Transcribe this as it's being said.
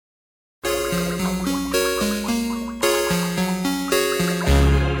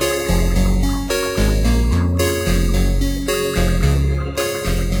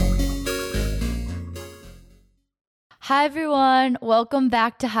Hi, everyone. Welcome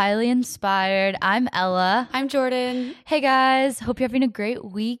back to Highly Inspired. I'm Ella. I'm Jordan. Hey, guys. Hope you're having a great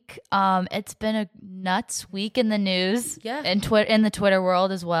week. It's been a nuts week in the news. Yeah. And in the Twitter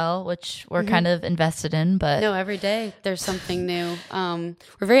world as well, which we're kind of invested in. But No, every day there's something new. We're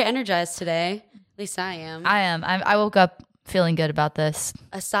very energized today. At least I am. I am. I woke up feeling good about this.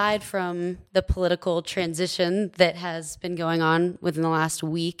 Aside from the political transition that has been going on within the last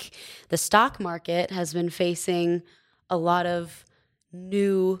week, the stock market has been facing a lot of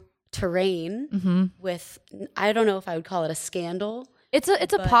new terrain with, I don't know if I would call it a scandal. It's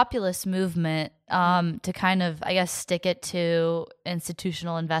a populist movement to kind of, I guess, stick it to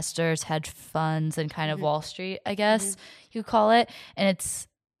institutional investors, hedge funds, and kind of Wall Street, I guess you could call it. And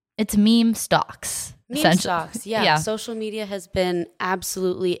it's meme stocks. Meme stocks, yeah. Social media has been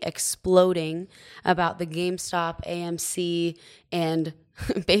absolutely exploding about the GameStop, AMC, and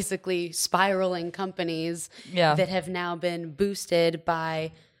basically spiraling companies that have now been boosted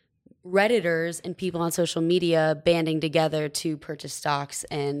by Redditors and people on social media banding together to purchase stocks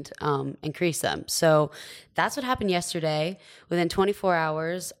and increase them. So that's what happened yesterday. Within 24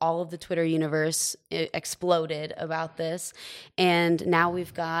 hours, all of the Twitter universe exploded about this. And now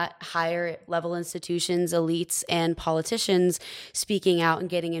we've got higher level institutions, elites, and politicians speaking out and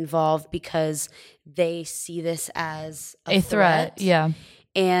getting involved because they see this as a threat. Yeah.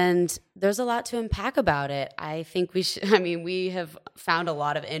 And there's a lot to unpack about it. I think we have found a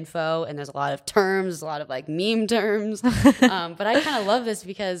lot of info, and there's a lot of terms, a lot of like meme terms. But I kind of love this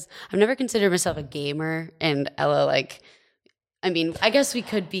because I've never considered myself a gamer, and Ella, I guess we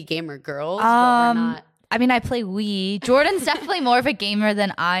could be gamer girls, but we're not. I mean, I play Wii. Jordan's definitely more of a gamer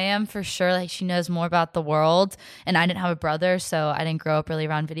than I am, for sure. Like, she knows more about the world, and I didn't have a brother, so I didn't grow up really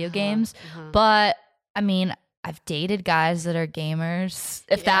around video games. But I mean, I've dated guys that are gamers,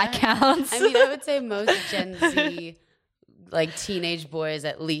 if that counts. I mean, I would say most Gen Z, like teenage boys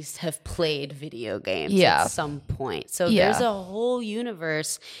at least, have played video games at some point. So there's a whole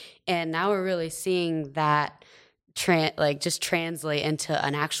universe, and now we're really seeing that just translate into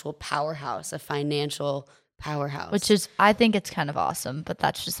an actual powerhouse, a financial powerhouse. Which is, I think it's kind of awesome, but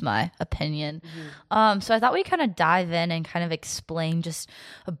that's just my opinion. So I thought we'd kind of dive in and kind of explain just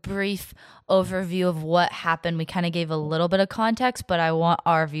a brief overview of what happened. We kind of gave a little bit of context, but I want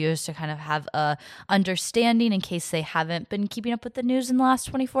our viewers to kind of have a understanding in case they haven't been keeping up with the news in the last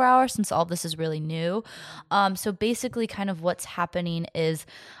 24 hours, since all this is really new. So basically kind of what's happening is,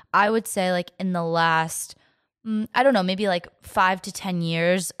 I would say like in the last I don't know, maybe like 5 to 10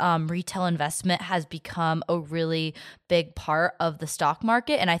 years, retail investment has become a really big part of the stock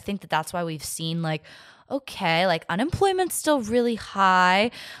market. And I think that that's why we've seen like, okay, like unemployment's still really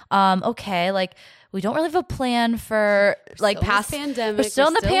high. Okay, like we don't really have a plan for like past pandemic. We're still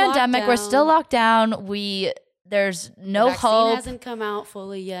in the pandemic. We're still locked down. There's no the vaccine hope. Hasn't come out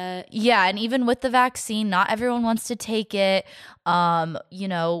fully yet. Yeah, and even with the vaccine, not everyone wants to take it.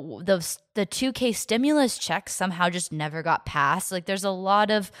 The 2K stimulus checks somehow just never got passed. Like, there's a lot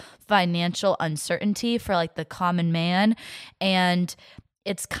of financial uncertainty for like the common man, and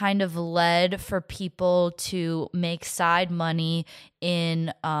it's kind of led for people to make side money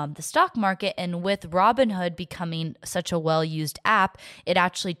in the stock market. And with Robinhood becoming such a well-used app, it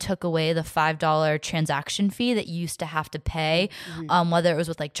actually took away the $5 transaction fee that you used to have to pay, whether it was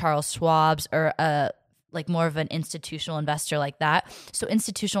with like Charles Schwab's or like more of an institutional investor like that. So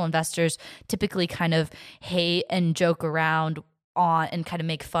institutional investors typically kind of hate and joke around on and kind of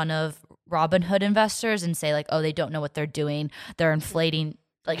make fun of Robinhood investors and say like, oh, they don't know what they're doing. They're inflating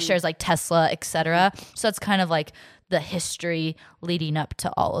like shares like Tesla, etc. So that's kind of like the history leading up to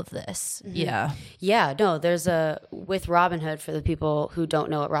all of this. Yeah. No, with Robinhood, for the people who don't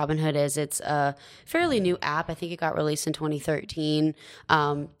know what Robinhood is, it's a fairly new app. I think it got released in 2013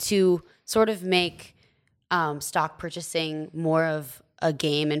 to sort of make stock purchasing more of a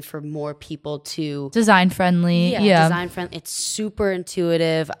game and for more people to design friendly. Design friendly. It's super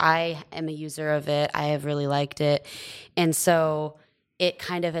intuitive. I am a user of it. I have really liked it. And so it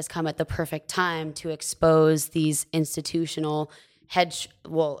kind of has come at the perfect time to expose these institutional hedge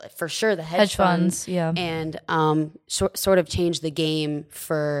funds, and sort of change the game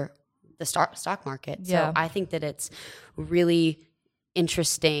for the stock market. So I think that it's really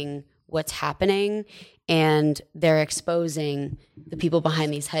interesting what's happening, and they're exposing the people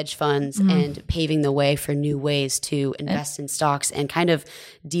behind these hedge funds and paving the way for new ways to invest in stocks and kind of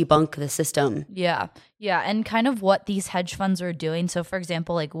debunk the system. Yeah, and kind of what these hedge funds were doing. So, for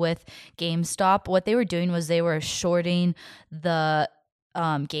example, like with GameStop, what they were doing was they were shorting the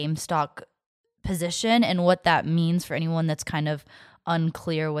GameStop position, and what that means for anyone that's kind of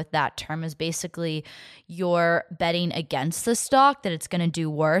unclear with that term, is basically you're betting against the stock that it's going to do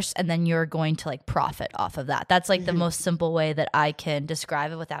worse, and then you're going to like profit off of that. That's like the most simple way that I can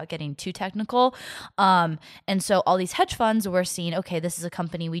describe it without getting too technical. And so all these hedge funds were seeing, okay, this is a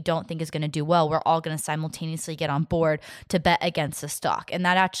company we don't think is going to do well. We're all going to simultaneously get on board to bet against the stock. And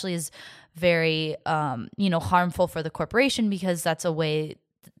that actually is very, harmful for the corporation, because that's a way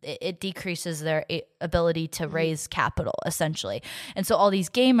it decreases their ability to raise capital, essentially. And so all these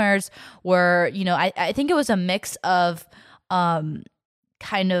gamers were, I think it was a mix of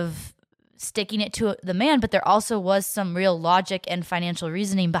kind of sticking it to the man, but there also was some real logic and financial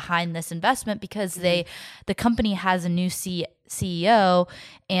reasoning behind this investment, because the company has a new CEO,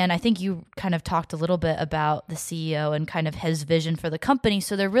 and I think you kind of talked a little bit about the CEO and kind of his vision for the company.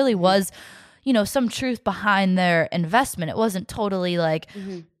 So there really was, some truth behind their investment. It wasn't totally like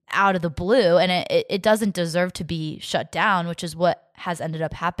out of the blue, and it doesn't deserve to be shut down, which is what has ended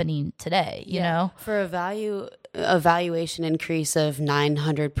up happening today, you know? For a valuation increase of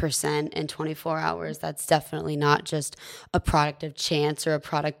 900% in 24 hours, that's definitely not just a product of chance or a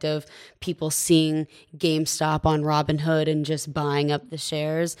product of people seeing GameStop on Robinhood and just buying up the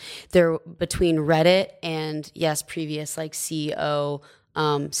shares. There, between Reddit and previous like CEO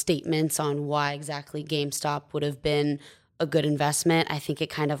statements on why exactly GameStop would have been a good investment, I think it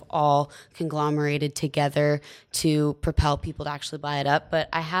kind of all conglomerated together to propel people to actually buy it up. But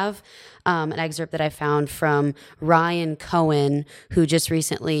I have an excerpt that I found from Ryan Cohen, who just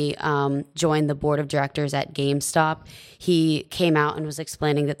recently joined the board of directors at GameStop. He came out and was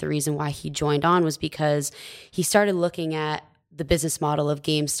explaining that the reason why he joined on was because he started looking at the business model of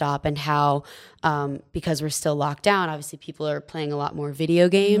GameStop and how, because we're still locked down, obviously people are playing a lot more video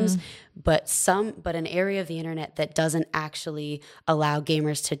games, but an area of the internet that doesn't actually allow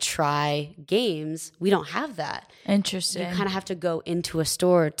gamers to try games, we don't have that. Interesting. You kind of have to go into a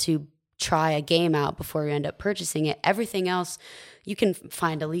store to try a game out before you end up purchasing it. Everything else, you can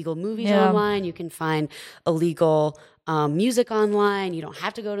find illegal movies online, you can find illegal music online. You don't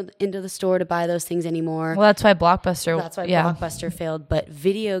have to go into the store to buy those things anymore. Well, that's why Blockbuster failed. But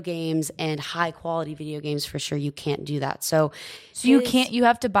video games and high quality video games, for sure, you can't do that. So you can't. You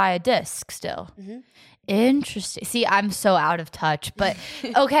have to buy a disc still. Interesting. See, I'm so out of touch. But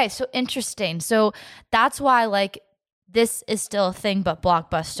okay, so interesting. So that's why like this is still a thing, but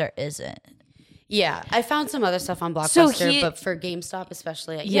Blockbuster isn't. Yeah, I found some other stuff on Blockbuster, but for GameStop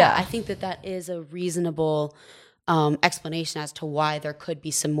especially, I think that is a reasonable explanation as to why there could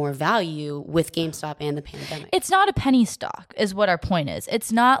be some more value with GameStop and the pandemic. It's not a penny stock is what our point is.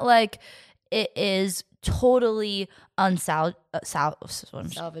 It's not like it is totally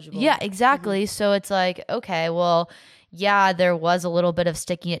salvageable. Yeah, exactly. So it's like, okay, well, yeah, there was a little bit of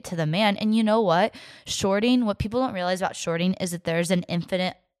sticking it to the man. And you know what? What people don't realize about shorting is that there's an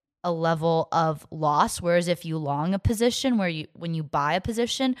infinite a level of loss, whereas if you long a position, when you buy a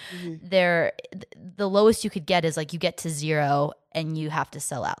position, the lowest you could get is like you get to zero and you have to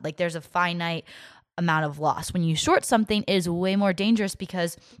sell out. Like there's a finite amount of loss. When you short something, it is way more dangerous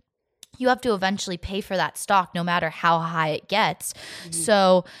because you have to eventually pay for that stock no matter how high it gets.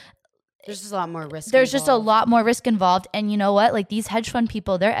 So there's just a lot more risk. There's just a lot more risk involved. And you know what? Like these hedge fund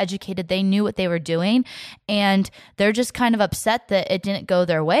people, they're educated. They knew what they were doing. And they're just kind of upset that it didn't go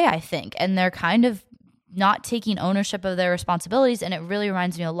their way, I think. And they're kind of not taking ownership of their responsibilities. And it really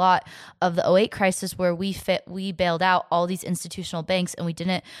reminds me a lot of the 2008 crisis where we bailed out all these institutional banks and we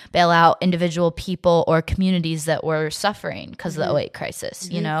didn't bail out individual people or communities that were suffering because of the 2008 crisis,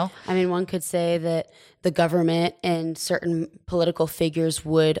 you know? I mean, one could say that the government and certain political figures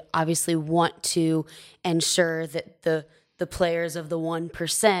would obviously want to ensure that the players of the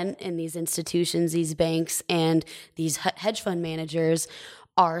 1% in these institutions, these banks, and these hedge fund managers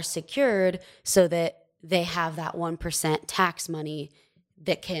are secured so that they have that 1% tax money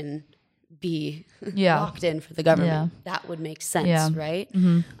that can be locked in for the government. That would make sense, right?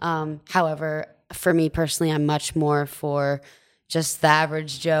 However, for me personally, I'm much more for just the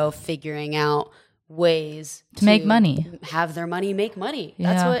average Joe figuring out ways to make money, have their money make money.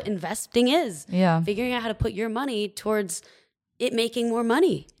 That's what investing is. Figuring out how to put your money towards it making more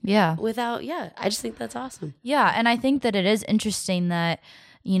money. I just think that's awesome. And I think that it is interesting that,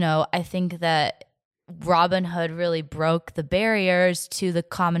 I think that Robinhood really broke the barriers to the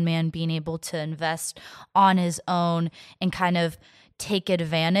common man being able to invest on his own and kind of take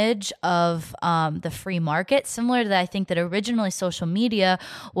advantage of the free market, similar to that. I think that originally social media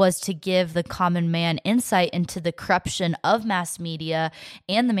was to give the common man insight into the corruption of mass media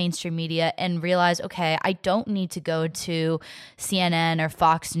and the mainstream media, and realize, okay, I don't need to go to CNN or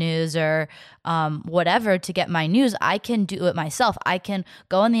Fox News or whatever to get my news. I can do it myself. I can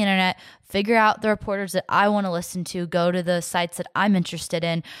go on the internet, figure out the reporters that I want to listen to, go to the sites that I'm interested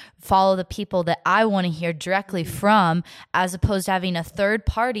in, follow the people that I want to hear directly from, as opposed to having a third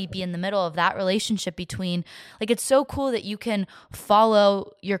party be in the middle of that relationship between, like, it's so cool that you can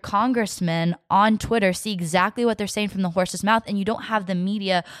follow your congressman on Twitter, see exactly what they're saying from the horse's mouth, and you don't have the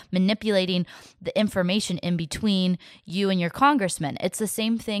media manipulating the information in between you and your congressman. It's the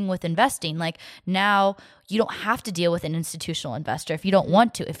same thing with investing. Like, now you don't have to deal with an institutional investor if you don't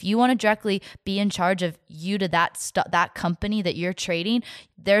want to. If you want to directly be in charge of you to that company that you're trading,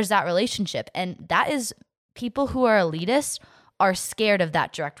 there's that relationship. And that is, people who are elitist are scared of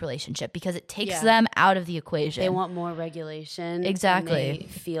that direct relationship because it takes them out of the equation. They want more regulation. Exactly. They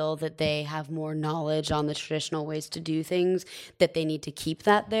feel that they have more knowledge on the traditional ways to do things, that they need to keep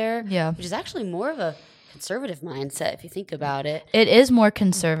that there. Yeah. Which is actually more of a conservative mindset if you think about it. It is more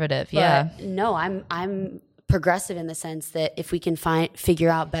conservative. But no, I'm progressive in the sense that if we can figure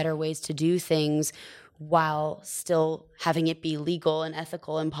out better ways to do things while still having it be legal and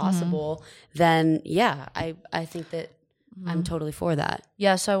ethical and possible, then I think that I'm totally for that.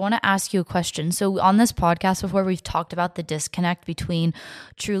 Yeah, so I want to ask you a question. So on this podcast before, we've talked about the disconnect between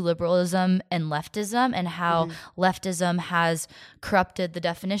true liberalism and leftism, and how leftism has corrupted the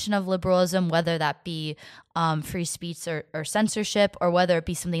definition of liberalism, whether that be free speech or censorship, or whether it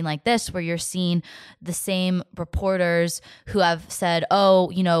be something like this, where you're seeing the same reporters who have said, oh,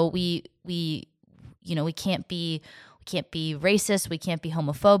 we can't be racist, we can't be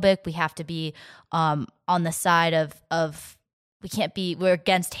homophobic, we have to be on the side of we're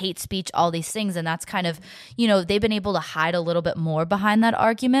against hate speech, all these things. And that's kind of, they've been able to hide a little bit more behind that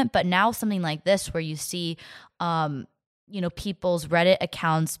argument. But now something like this, where you see people's Reddit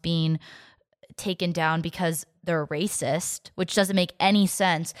accounts being taken down because they're racist, which doesn't make any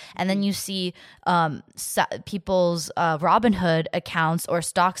sense. And then you see people's Robinhood accounts or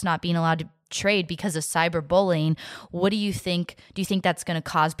stocks not being allowed to trade because of cyberbullying. What do you think? Do you think that's going to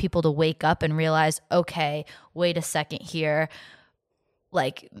cause people to wake up and realize, okay, wait a second here,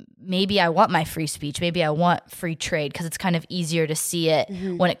 like, maybe I want my free speech, maybe I want free trade, because it's kind of easier to see it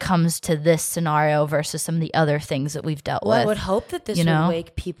when it comes to this scenario versus some of the other things that we've dealt with. I would hope that this would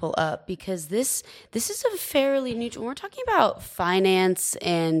wake people up, because this is a fairly neutral, we're talking about finance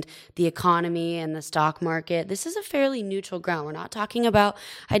and the economy and the stock market. This is a fairly neutral ground. We're not talking about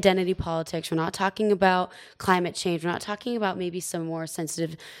identity politics. We're not talking about climate change. We're not talking about maybe some more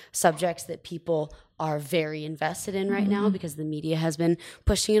sensitive subjects that people are very invested in right now, because the media has been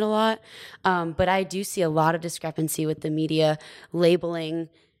pushing it a lot. But I do see a lot of discrepancy with the media labeling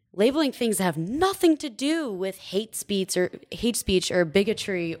things that have nothing to do with hate speech or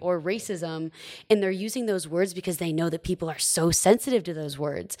bigotry or racism, and they're using those words because they know that people are so sensitive to those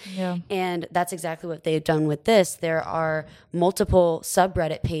words. Yeah. And that's exactly what they've done with this. There are multiple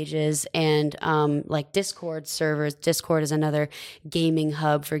subreddit pages and like Discord servers. Discord is another gaming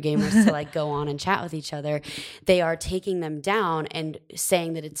hub for gamers to like go on and chat with each other. They are taking them down and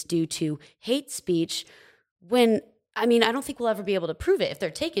saying that it's due to hate speech, when I don't think we'll ever be able to prove it. If they're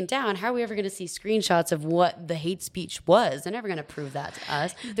taken down, how are we ever going to see screenshots of what the hate speech was? They're never going to prove that to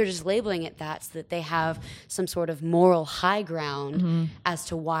us. They're just labeling it that so that they have some sort of moral high ground as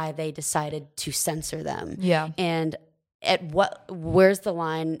to why they decided to censor them. Yeah. And where's the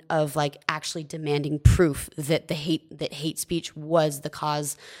line of like actually demanding proof that hate speech was the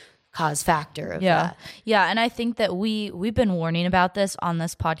cause factor of that? Yeah. And I think that we've been warning about this on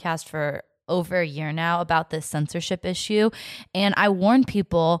this podcast for over a year now, about this censorship issue. And I warn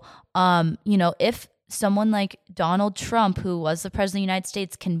people, if someone like Donald Trump, who was the president of the United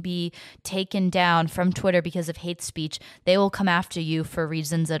States, can be taken down from Twitter because of hate speech, they will come after you for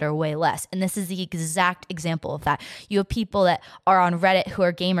reasons that are way less. And this is the exact example of that. You have people that are on Reddit who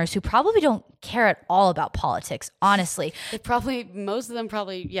are gamers who probably don't care at all about politics, honestly. Most of them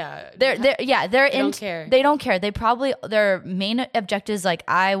probably, They don't care. They don't care. They probably, their main objective is like,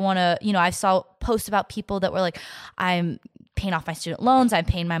 I want to, I saw posts about people that were like, I'm paying off my student loans, I'm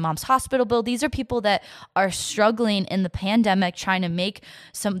paying my mom's hospital bill. These are people that are struggling in the pandemic, trying to make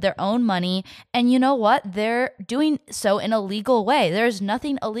their own money. And you know what? They're doing so in a legal way. There's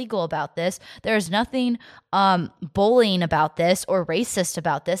nothing illegal about this. There's nothing bullying about this or racist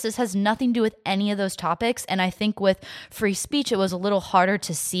about this. This has nothing to do with any of those topics. And I think with free speech, it was a little harder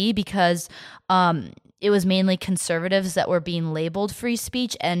to see because it was mainly conservatives that were being labeled free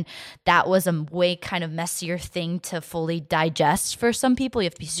speech, and that was a way kind of messier thing to fully digest for some people. You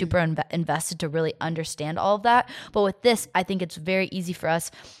have to be super invested to really understand all of that. But with this, I think it's very easy for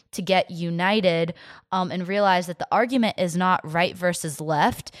us to get united and realize that the argument is not right versus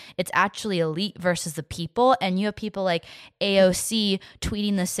left. It's actually elite versus the people. And you have people like AOC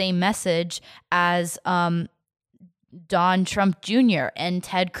tweeting the same message as Don Trump Jr. and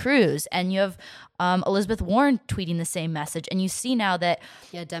Ted Cruz, and you have Elizabeth Warren tweeting the same message, and you see now that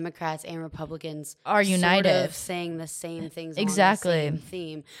Democrats and Republicans are united, sort of saying the same things exactly on the same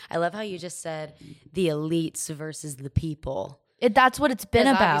theme. I love how you just said the elites versus the people. That's what it's been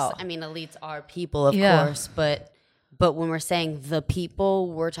about. I mean, elites are people, of course, but when we're saying the people,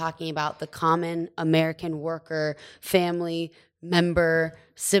 we're talking about the common American worker, family member,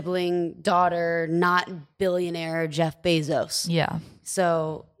 sibling, daughter, not billionaire Jeff Bezos. Yeah.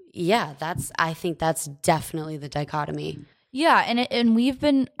 So yeah, I think that's definitely the dichotomy. Yeah, and we've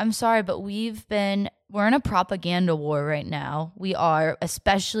been, I'm sorry, but we're in a propaganda war right now. We are,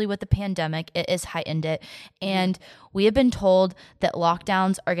 especially with the pandemic. It has heightened it. And we have been told that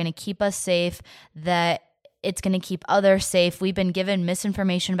lockdowns are going to keep us safe, that it's going to keep others safe. We've been given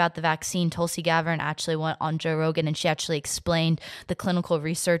misinformation about the vaccine. Tulsi Gabbard actually went on Joe Rogan, and she actually explained the clinical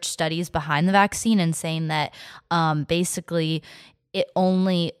research studies behind the vaccine and saying that basically it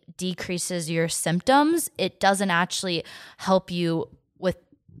only decreases your symptoms. It doesn't actually help you with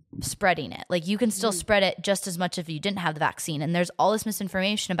spreading it. Like, you can still spread it just as much if you didn't have the vaccine. And there's all this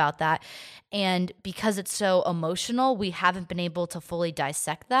misinformation about that. And because it's so emotional, we haven't been able to fully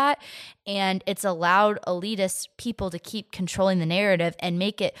dissect that. And it's allowed elitist people to keep controlling the narrative and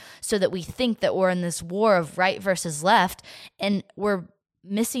make it so that we think that we're in this war of right versus left. And we're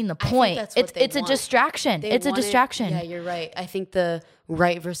missing the point. It's a distraction. It's a distraction. Yeah, you're right. I think the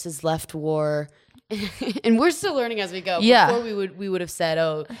right versus left war, and we're still learning as we go. Yeah. Before we would have said,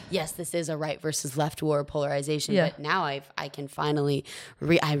 oh, yes, this is a right versus left war polarization. Yeah. But now I can finally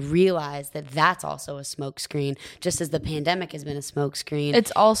I realize that that's also a smokescreen, just as the pandemic has been a smokescreen.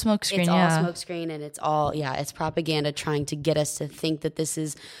 It's all smokescreen. It's all smokescreen, and it's propaganda trying to get us to think that this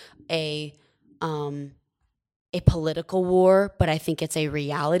is a political war, but I think it's a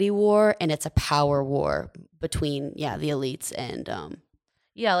reality war, and it's a power war between the elites and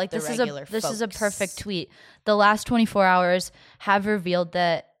this is a perfect tweet. The last 24 hours have revealed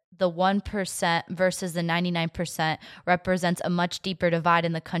that the 1% versus the 99% represents a much deeper divide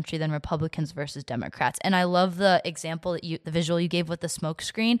in the country than Republicans versus Democrats. And I love the example the visual you gave with the smoke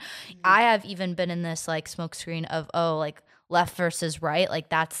screen. I have even been in this like smoke screen of left versus right, like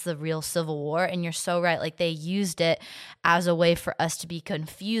that's the real civil war. And you're so right, like they used it as a way for us to be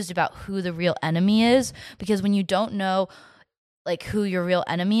confused about who the real enemy is, because when you don't know like who your real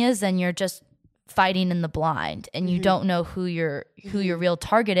enemy is, then you're just fighting in the blind, and you don't know who your real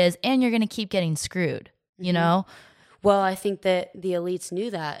target is, and you're going to keep getting screwed, you know? Well, I think that the elites knew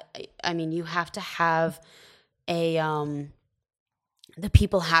that. I mean, you have to have the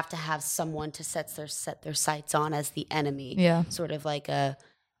people have to have someone to set their sights on as the enemy. Yeah. Sort of like a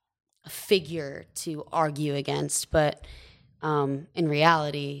figure to argue against. But in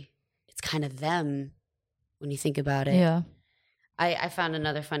reality, it's kind of them when you think about it. Yeah. I found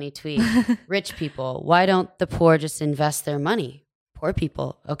another funny tweet. Rich people, why don't the poor just invest their money? Poor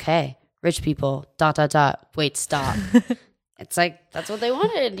people, okay. Rich people, ... Wait, stop. It's like, that's what they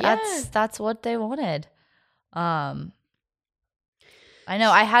wanted. That's what they wanted. I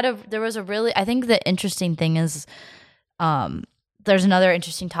know I think the interesting thing is there's another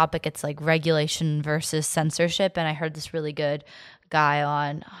interesting topic. It's like regulation versus censorship. And I heard this really good guy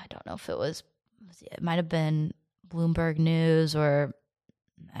on, I don't know if it might have been Bloomberg News or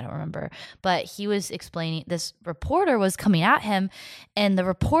I don't remember, but he was explaining, this reporter was coming at him, and the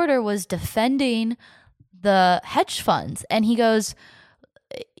reporter was defending the hedge funds, and he goes,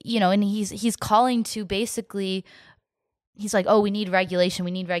 and he's calling to basically, he's like, oh, we need regulation.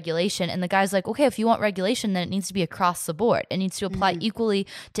 And the guy's like, okay, if you want regulation, then it needs to be across the board. It needs to apply equally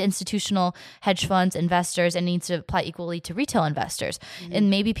to institutional hedge funds, investors, and it needs to apply equally to retail investors. And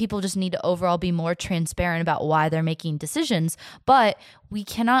maybe people just need to overall be more transparent about why they're making decisions. But we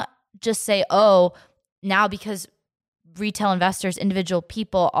cannot just say, oh, now because retail investors, individual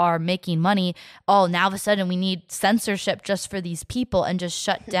people are making money, now all of a sudden we need censorship just for these people and just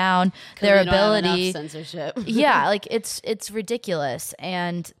shut down their ability. Censorship. Yeah, like it's ridiculous.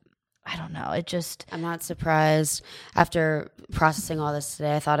 And I don't know. It just... I'm not surprised. After processing all this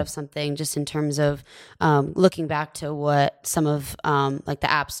today, I thought of something just in terms of looking back to what some of like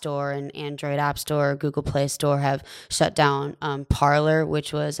the App Store and Android App Store, Google Play Store have shut down. Parler,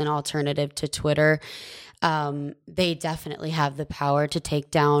 which was an alternative to Twitter. They definitely have the power to take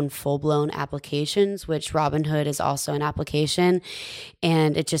down full-blown applications, which Robinhood is also an application.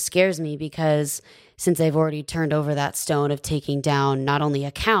 And it just scares me because since they've already turned over that stone of taking down not only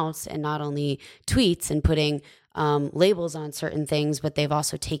accounts and not only tweets and putting labels on certain things, but they've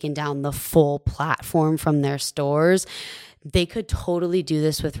also taken down the full platform from their stores. They could totally do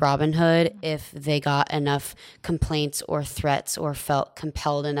this with Robinhood if they got enough complaints or threats or felt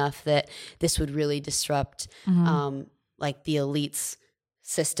compelled enough that this would really disrupt like the elites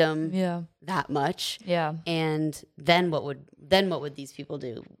system that much. Yeah. And then what would these people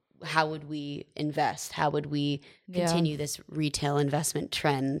do? How would we invest? How would we continue this retail investment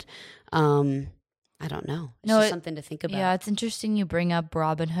trend? I don't know. It's just something to think about. Yeah, it's interesting you bring up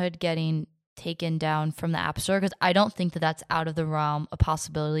Robinhood getting taken down from the App Store because I don't think that that's out of the realm of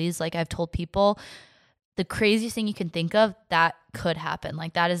possibilities. Like I've told people, the craziest thing you can think of that could happen.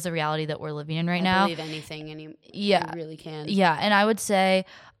 Like that is the reality that we're living in right now. Believe anything, and you really can. Yeah, and I would say,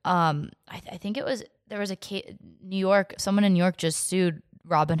 I think there was someone in New York just sued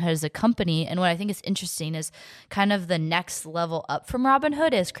Robinhood as a company. And what I think is interesting is kind of the next level up from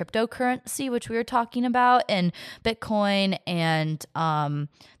Robinhood is cryptocurrency, which we were talking about, and Bitcoin and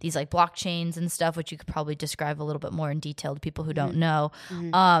these like blockchains and stuff, which you could probably describe a little bit more in detail to people who don't know.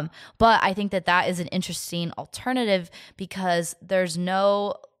 But I think that is an interesting alternative because there's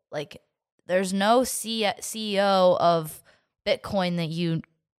no CEO of Bitcoin that you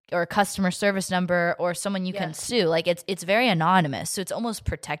or a customer service number or someone you can sue. Like it's very anonymous. So it's almost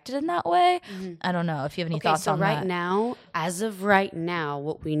protected in that way. I don't know if you have any thoughts on that. As of right now,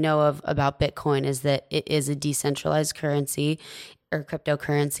 what we know about Bitcoin is that it is a decentralized currency or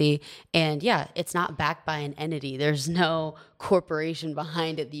cryptocurrency. And it's not backed by an entity. There's no corporation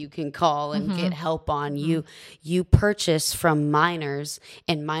behind it that you can call and get help on. You purchase from miners,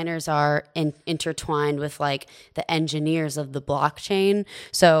 and miners are intertwined with like the engineers of the blockchain.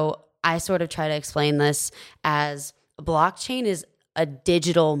 So I sort of try to explain this as a blockchain is a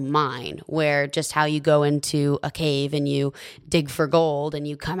digital mine, where just how you go into a cave and you dig for gold and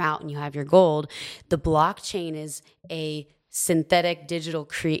you come out and you have your gold. The blockchain is a synthetic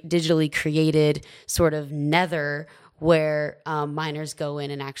digitally created sort of nether where miners go in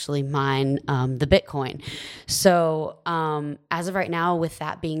and actually mine the Bitcoin. So as of right now, with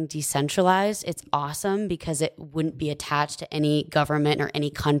that being decentralized, it's awesome because it wouldn't be attached to any government or any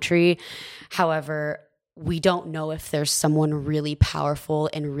country. However, we don't know if there's someone really powerful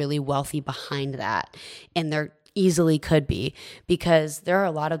and really wealthy behind that. And there easily could be, because there are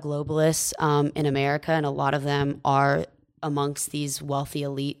a lot of globalists in America, and a lot of them are amongst these wealthy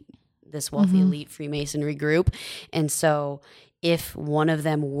elite Freemasonry group. And so if one of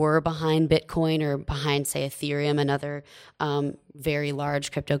them were behind Bitcoin or behind, say, Ethereum, another very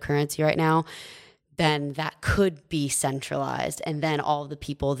large cryptocurrency right now, then that could be centralized. And then all the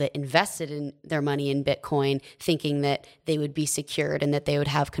people that invested in their money in Bitcoin thinking that they would be secured and that they would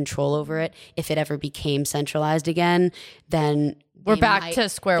have control over it, if it ever became centralized again, then we're back to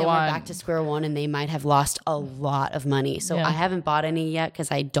square one, and they might have lost a lot of money. So I haven't bought any yet because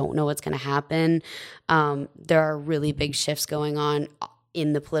I don't know what's going to happen. There are really big shifts going on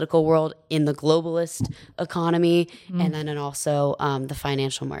in the political world, in the globalist economy, and then also the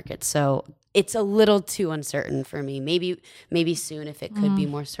financial market. So it's a little too uncertain for me. Maybe soon, if it could be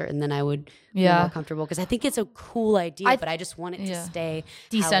more certain, then I would be more comfortable, because I think it's a cool idea, but I just want it to stay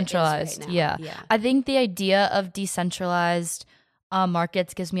decentralized. How it is right now. I think the idea of decentralized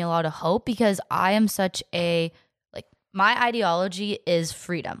markets gives me a lot of hope, because I am such my ideology is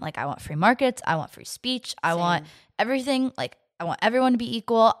freedom. Like, I want free markets, I want free speech, I want everything. Like, I want everyone to be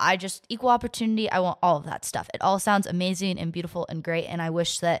equal. I just equal opportunity. I want all of that stuff. It all sounds amazing and beautiful and great. And I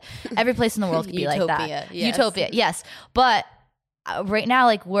wish that every place in the world could be like that. Yes. Utopia, yes. But right now,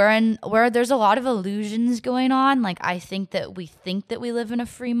 like, where there's a lot of illusions going on. Like, I think that we live in a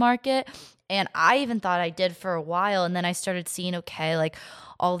free market. And I even thought I did for a while. And then I started seeing, like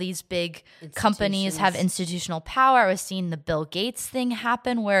all these big companies have institutional power. I was seeing the Bill Gates thing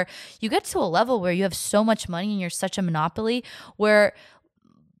happen, where you get to a level where you have so much money and you're such a monopoly, where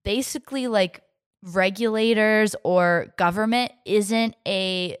basically like regulators or government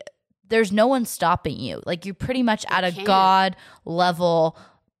there's no one stopping you. Like, you're pretty much at a God level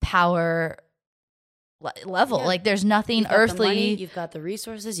power level. Yeah. Like, there's nothing earthly. The money, you've got the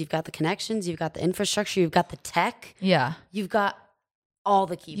resources, you've got the connections, you've got the infrastructure, you've got the tech. Yeah. You've got all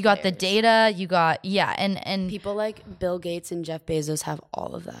the key You got the data, you got, and people like Bill Gates and Jeff Bezos have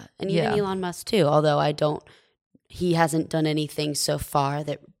all of that. And even Elon Musk too, although he hasn't done anything so far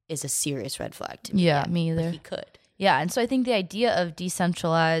that is a serious red flag to me. Yeah, me either. But he could. Yeah, and so I think the idea of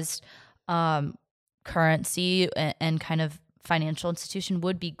decentralized currency and kind of financial institution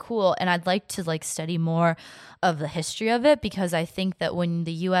would be cool, and I'd like to like study more of the history of it, because I think that when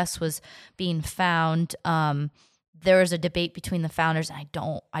the US was being found, there was a debate between the founders, and I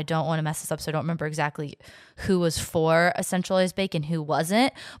don't want to mess this up, so I don't remember exactly who was for a centralized bank and who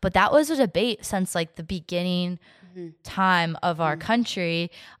wasn't, but that was a debate since like the beginning time of our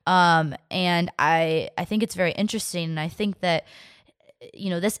country, and I think it's very interesting, and I think that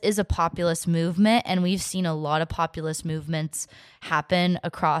this is a populist movement, and we've seen a lot of populist movements happen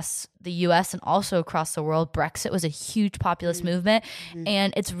across the US and also across the world. Brexit was a huge populist movement,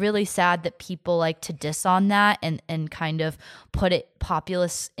 and it's really sad that people like to diss on that and kind of put it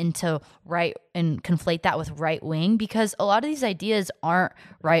populist into right and conflate that with right wing, because a lot of these ideas aren't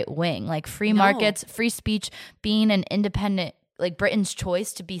right wing, like free markets, free speech, being an independent, like Britain's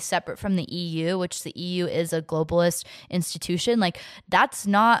choice to be separate from the EU, which the EU is a globalist institution, like that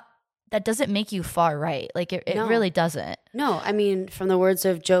doesn't make you far right. Like it really doesn't. No, I mean, from the words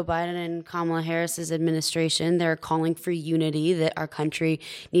of Joe Biden and Kamala Harris's administration, they're calling for unity, that our country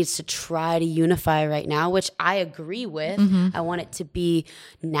needs to try to unify right now, which I agree with. I want it to be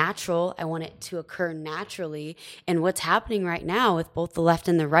natural. I want it to occur naturally. And what's happening right now with both the left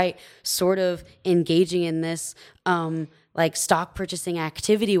and the right sort of engaging in this like stock purchasing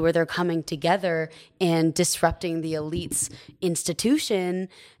activity where they're coming together and disrupting the elite's institution.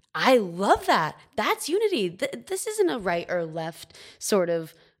 I love that. That's unity. This isn't a right or left sort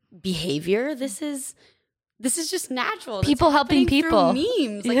of behavior. This is just natural. People helping people.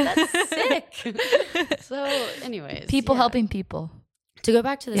 Memes. Like that's sick. So anyways. People helping people. To go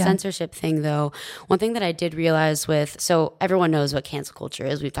back to the censorship thing, though, one thing that I did realize so everyone knows what cancel culture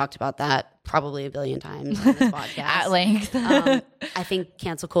is. We've talked about that probably a billion times on this podcast. At length. I think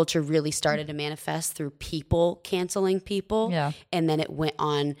cancel culture really started to manifest through people canceling people. Yeah. And then it went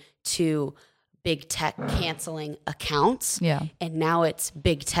on to big tech canceling accounts. Yeah. And now it's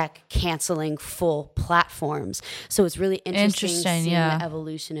big tech canceling full platforms. So it's really interesting seeing the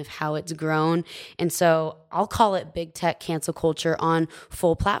evolution of how it's grown. And so I'll call it big tech cancel culture on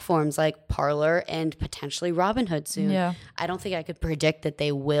full platforms like Parler and potentially Robinhood soon. Yeah. I don't think I could predict that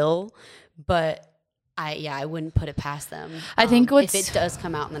they will, but I wouldn't put it past them. I think if it does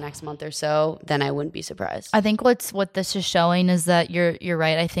come out in the next month or so, then I wouldn't be surprised. I think what this is showing is that you're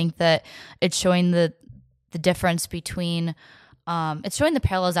right. I think that it's showing the difference between it's showing the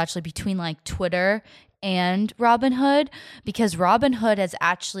parallels actually between like Twitter and Robinhood, because Robinhood has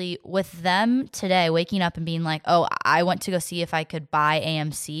actually, with them today waking up and being like, oh, I went to go see if I could buy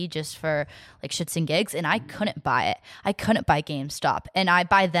AMC just for like shits and gigs, and I couldn't buy it. I couldn't buy GameStop. And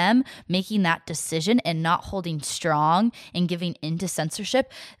by them making that decision and not holding strong and giving into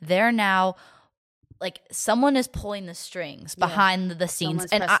censorship, they're now like someone is pulling the strings behind the scenes.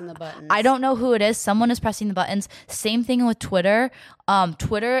 Someone's pressing the buttons. I don't know who it is. Someone is pressing the buttons. Same thing with Twitter.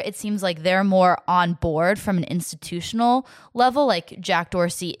 Twitter, it seems like they're more on board from an institutional level. Like Jack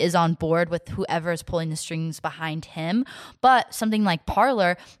Dorsey is on board with whoever is pulling the strings behind him. But something like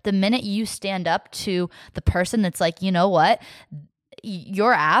Parler, the minute you stand up to the person that's like, you know what?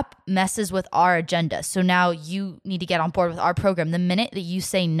 Your app messes with our agenda. So now you need to get on board with our program. The minute that you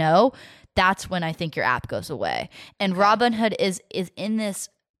say no, that's when I think your app goes away. And Robinhood is in this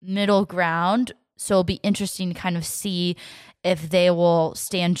middle ground. So it'll be interesting to kind of see if they will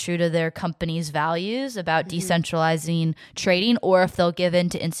stand true to their company's values about decentralizing trading, or if they'll give in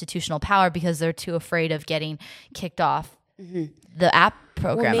to institutional power because they're too afraid of getting kicked off the app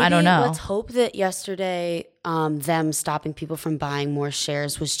program. Well, I don't know. Let's hope that yesterday them stopping people from buying more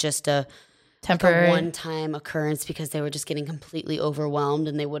shares was just a temporary, like a one-time occurrence because they were just getting completely overwhelmed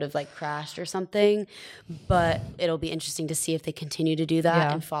and they would have like crashed or something. But it'll be interesting to see if they continue to do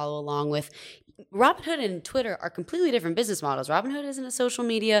that and follow along with. Robinhood and Twitter are completely different business models. Robinhood isn't a social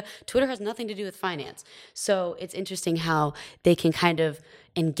media. Twitter has nothing to do with finance. So it's interesting how they can kind of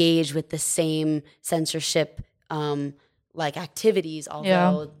engage with the same censorship like activities,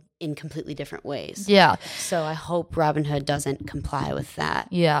 although in completely different ways. Yeah. So I hope Robinhood doesn't comply with that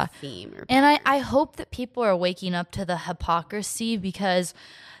theme. And I hope that people are waking up to the hypocrisy, because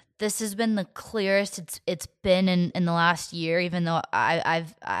this has been the clearest it's been in the last year, even though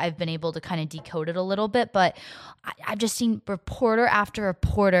I've been able to kind of decode it a little bit. But I've just seen reporter after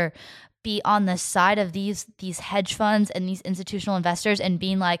reporter be on the side of these hedge funds and these institutional investors and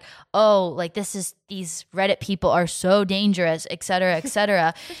being like, oh, like these Reddit people are so dangerous, et cetera, et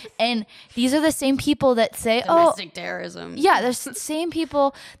cetera. And these are the same people that say, domestic terrorism. Yeah, there's the same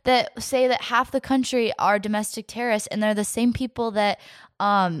people that say that half the country are domestic terrorists, and they're the same people that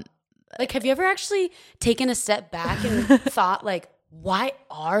like, have you ever actually taken a step back and thought, like, why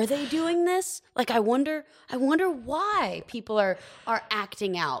are they doing this? Like, I wonder why people are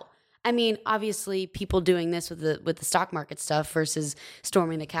acting out. I mean, obviously, people doing this with the stock market stuff versus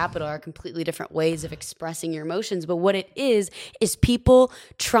storming the Capitol are completely different ways of expressing your emotions. But what it is people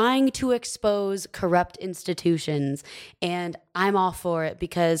trying to expose corrupt institutions. And I'm all for it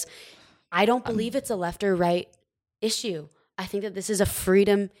because I don't believe it's a left or right issue. I think that this is a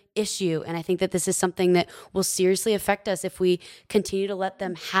freedom issue, and I think that this is something that will seriously affect us if we continue to let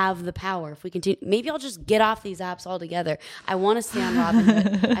them have the power. If we continue, maybe I'll just get off these apps altogether. I want to stay on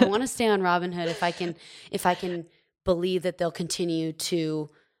Robinhood. I want to stay on Robinhood if I can believe that they'll continue to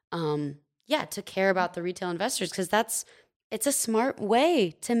to care about the retail investors, because it's a smart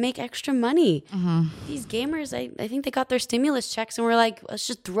way to make extra money. Mm-hmm. These gamers, I think they got their stimulus checks and were like, let's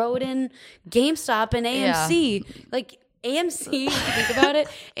just throw it in GameStop and AMC. Yeah. Like, AMC, if you think about it,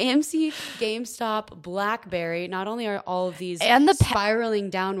 AMC, GameStop, BlackBerry, not only are all of these spiraling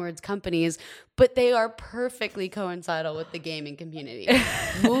downwards companies, but they are perfectly coincidental with the gaming community.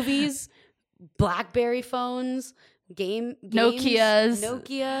 Movies, BlackBerry phones, games,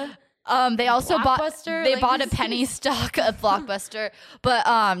 Nokia. They also bought a penny stock of Blockbuster.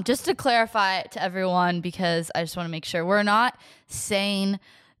 But just to clarify to everyone, because I just want to make sure, we're not saying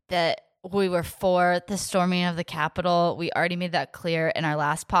that we were for the storming of the Capitol. We already made that clear in our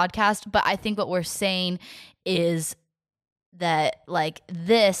last podcast. But I think what we're saying is that, like,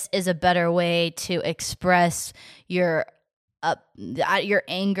 this is a better way to express your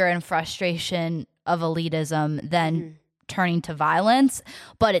anger and frustration of elitism than turning to violence.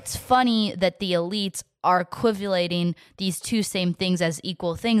 But it's funny that the elites are equating these two same things as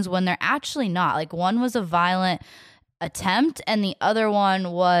equal things when they're actually not. Like, one was a violent attempt and the other one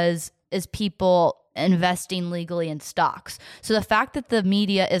is people investing legally in stocks. So the fact that the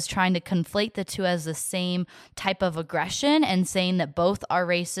media is trying to conflate the two as the same type of aggression and saying that both are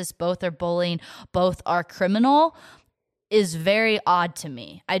racist, both are bullying, both are criminal is very odd to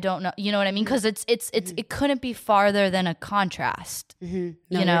me. I don't know. You know what I mean? Because it couldn't be farther than a contrast. Mm-hmm.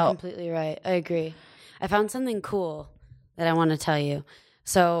 No, you're completely right. I agree. I found something cool that I want to tell you.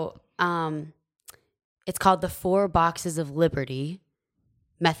 So it's called the 4 Boxes of Liberty.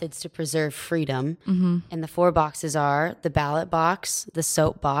 Methods to preserve freedom. Mm-hmm. And the 4 boxes are the ballot box, the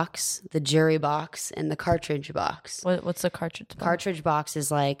soap box, the jury box, and the cartridge box. What's the cartridge box? Cartridge box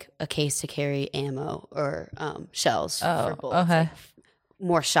is like a case to carry ammo or shells for bullets. Okay. Like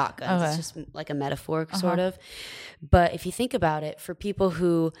more shotguns. Okay. It's just like a metaphor, sort of. But if you think about it, for people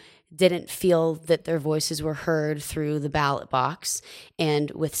who didn't feel that their voices were heard through the ballot box, and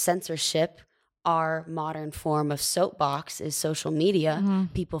with censorship, our modern form of soapbox is social media. Mm-hmm.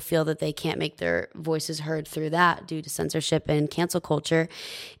 People feel that they can't make their voices heard through that due to censorship and cancel culture.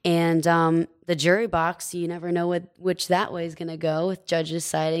 And the jury box, you never know which that way is going to go, with judges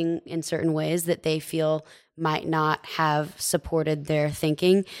siding in certain ways that they feel might not have supported their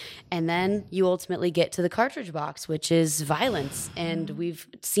thinking. And then you ultimately get to the cartridge box, which is violence. And we've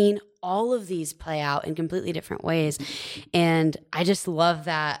seen all of these play out in completely different ways. And I just love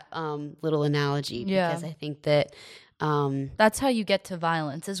that little analogy, because I think that that's how you get to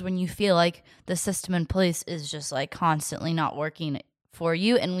violence, is when you feel like the system in place is just like constantly not working for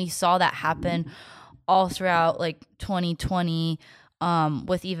you. And we saw that happen all throughout like 2020,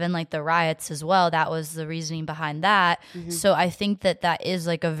 with even like the riots as well. That was the reasoning behind that. Mm-hmm. So I think that is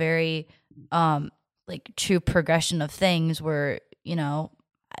like a very like true progression of things where, you know,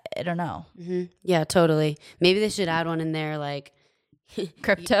 I don't know. Mm-hmm. Yeah, totally. Maybe they should add one in there, like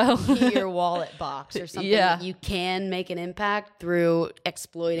crypto, your wallet box or something. Yeah. That you can make an impact through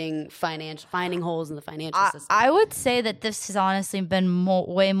exploiting finding holes in the financial system. I would say that this has honestly been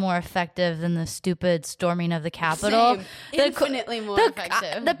way more effective than the stupid storming of the Capitol. Infinitely more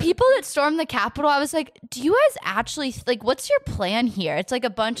effective. The people that stormed the Capitol, I was like, do you guys actually, like, what's your plan here? It's like a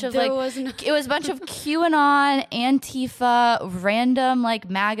bunch of it was a bunch of QAnon, Antifa, random like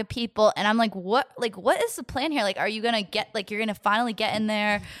MAGA people, and I'm like, what is the plan here? Like, are you gonna you're gonna finally get in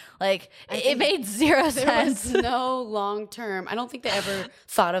there? Like, it made zero sense. There was no long term. I don't think they ever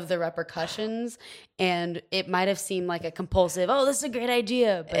thought of the repercussions, and it might have seemed like a compulsive, oh, this is a great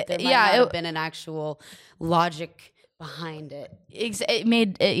idea, but there might not have been an actual logic behind it. It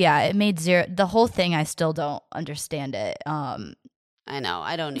made zero. The whole thing, I still don't understand it. I know.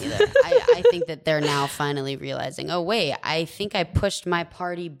 I don't either. I think that they're now finally realizing, oh, wait, I think I pushed my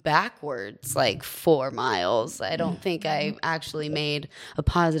party backwards like 4 miles. I don't think I actually made a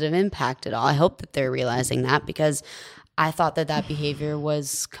positive impact at all. I hope that they're realizing that, because I thought that behavior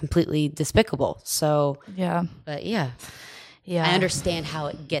was completely despicable. So, but yeah. I understand how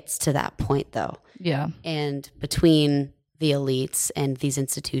it gets to that point, though. Yeah. And between the elites and these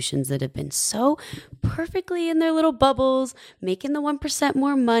institutions that have been so perfectly in their little bubbles, making the 1%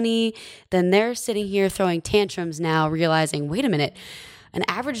 more money, then they're sitting here throwing tantrums now, realizing, wait a minute, an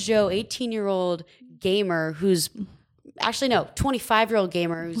average Joe 18-year-old gamer who's actually, no, 25-year-old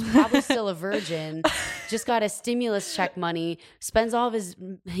gamer who's probably still a virgin, just got his stimulus check money, spends all of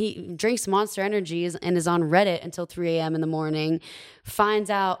he drinks Monster Energies and is on Reddit until 3 a.m. in the morning,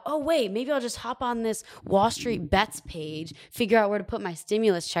 finds out, oh, wait, maybe I'll just hop on this Wall Street Bets page, figure out where to put my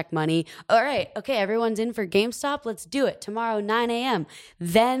stimulus check money. All right, okay, everyone's in for GameStop. Let's do it. Tomorrow, 9 a.m.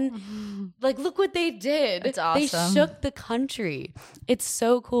 Then, like, look what they did. It's awesome. They shook the country. It's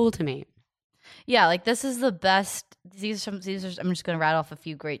so cool to me. Yeah, like, this is the best. These are I'm just going to rattle off a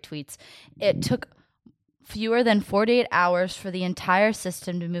few great tweets. It took fewer than 48 hours for the entire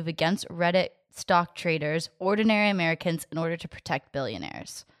system to move against Reddit stock traders, ordinary Americans, in order to protect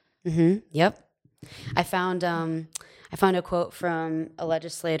billionaires. Mm-hmm. Yep. I found a quote from a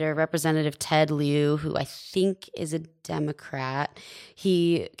legislator, Representative Ted Lieu, who I think is a Democrat.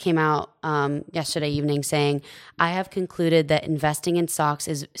 He came out yesterday evening saying, "I have concluded that investing in stocks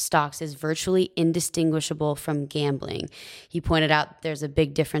is virtually indistinguishable from gambling." He pointed out there's a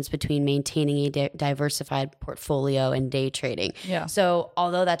big difference between maintaining a diversified portfolio and day trading. Yeah. So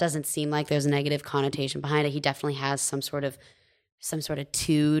although that doesn't seem like there's a negative connotation behind it, he definitely has some sort of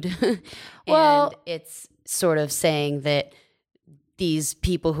tude. Well, and it's sort of saying that these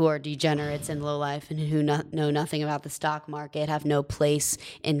people who are degenerates in low life and who know nothing about the stock market have no place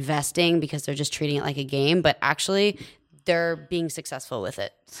investing because they're just treating it like a game, but actually they're being successful with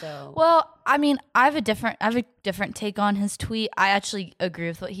it. So, well, I mean, I have a different take on his tweet. I actually agree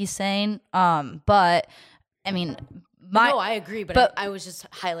with what he's saying. But I mean, no, I agree, but I was just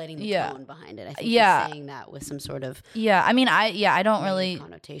highlighting the tone behind it. I think he's saying that with some sort of I mean, I don't really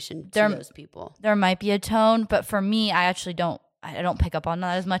connotation to those people. There might be a tone, but for me, I actually don't pick up on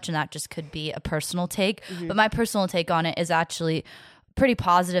that as much, and that just could be a personal take. Mm-hmm. But my personal take on it is actually pretty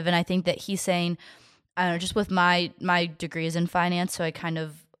positive, and I think that he's saying, I don't know, just with my degrees in finance, so I kind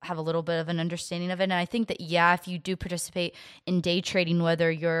of have a little bit of an understanding of it, and I think that if you do participate in day trading, whether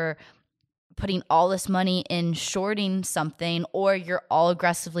you're putting all this money in shorting something or you're all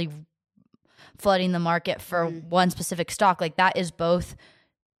aggressively flooding the market for one specific stock, like, that is both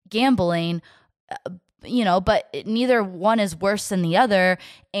gambling, but neither one is worse than the other.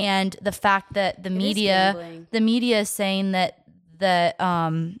 And the fact that the media is saying that the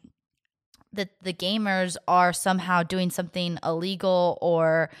gamers are somehow doing something illegal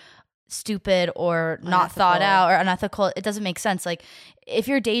or stupid or not thought out or unethical, it doesn't make sense. Like, if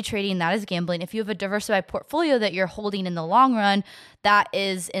you're day trading, that is gambling. If you have a diversified portfolio that you're holding in the long run, that's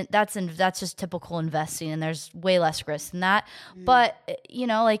just typical investing, and there's way less risk than that. But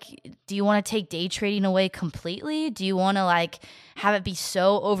like, do you want to take day trading away completely? Do you want to, like, have it be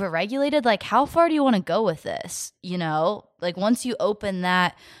so overregulated? Like, how far do you want to go with this? Like, once you open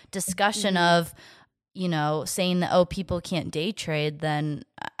that discussion of saying that, people can't day trade, then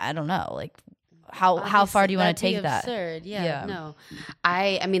I don't know, like, how far do you want to take that? Absurd. Yeah. No.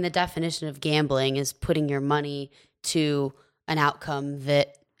 I mean, the definition of gambling is putting your money to an outcome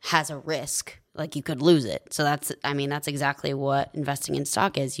that has a risk, like you could lose it. So that's exactly what investing in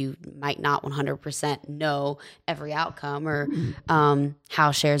stock is. You might not 100% know every outcome or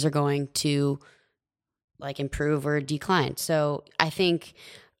how shares are going to, like, improve or decline. So I think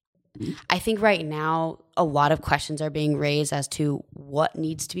right now a lot of questions are being raised as to what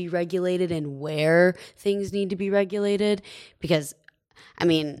needs to be regulated and where things need to be regulated, because, I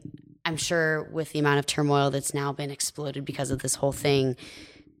mean, I'm sure with the amount of turmoil that's now been exploded because of this whole thing,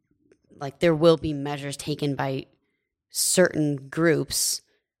 like, there will be measures taken by certain groups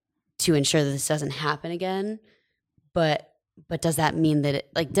to ensure that this doesn't happen again. But does that mean that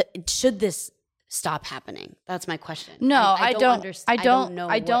should this stop happening? That's my question. No, I don't know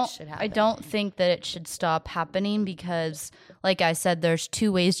what should happen. I don't think that it should stop happening because, like I said, there's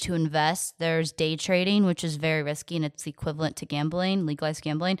two ways to invest. There's day trading, which is very risky, and it's equivalent to gambling, legalized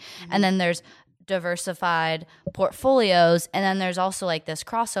gambling. Mm-hmm. And then there's diversified portfolios, and then there's also, like, this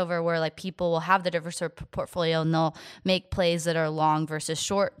crossover where, like, people will have the diversified portfolio and they'll make plays that are long versus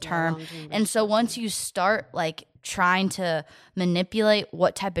short term. And so once you start, like, trying to manipulate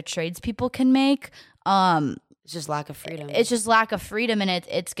what type of trades people can make, It's just lack of freedom. It's just lack of freedom, and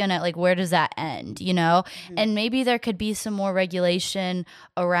it's gonna, like, where does that end, you know? Mm-hmm. And maybe there could be some more regulation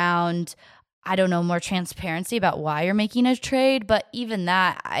around, I don't know, more transparency about why you're making a trade, but even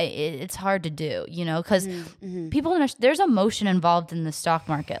that, it's hard to do, you know, because people there's emotion involved in the stock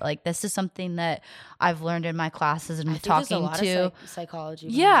market. Like, this is something that I've learned in my classes and talking there's a lot of psychology.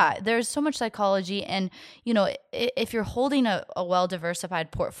 Yeah, there's so much psychology, and you know, if you're holding a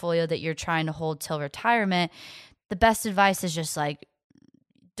well-diversified portfolio that you're trying to hold till retirement, the best advice is just like,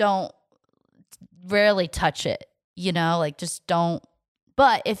 rarely touch it, you know, like, just don't.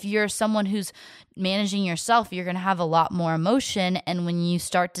 But if you're someone who's managing yourself, you're going to have a lot more emotion. And when you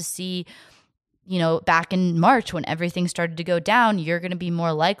start to see, you know, back in March when everything started to go down, you're going to be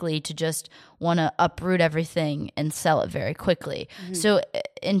more likely to just want to uproot everything and sell it very quickly. Mm-hmm. So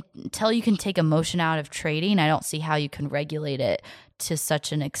until you can take emotion out of trading, I don't see how you can regulate it to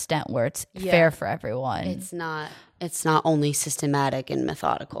such an extent where it's fair for everyone. It's not only systematic and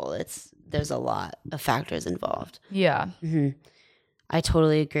methodical. There's a lot of factors involved. Yeah. Mm-hmm. I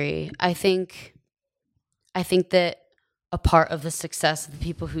totally agree. I think that a part of the success of the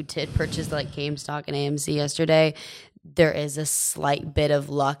people who did purchase like GameStop and AMC yesterday, there is a slight bit of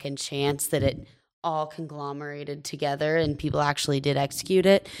luck and chance that it all conglomerated together and people actually did execute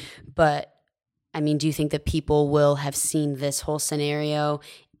it. But I mean, do you think that people will have seen this whole scenario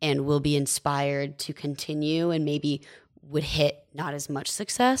and will be inspired to continue and maybe would hit not as much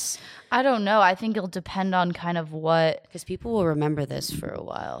success? I don't know. I think it'll depend on kind of what... Because people will remember this for a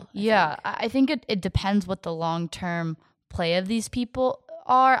while. I think it depends what the long-term play of these people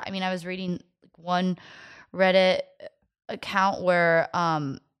are. I mean, I was reading one Reddit account where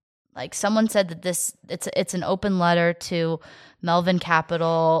like someone said that it's an open letter to Melvin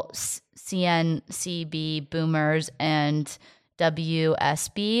Capital, CNCB, Boomers, and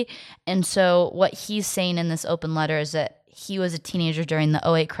WSB. And so what he's saying in this open letter is that he was a teenager during the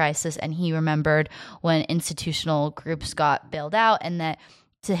 2008 crisis, and he remembered when institutional groups got bailed out, and that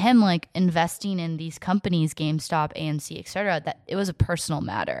to him, like, investing in these companies, GameStop, AMC, et cetera, that it was a personal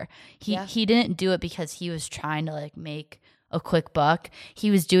matter. He didn't do it because he was trying to, like, make a quick buck.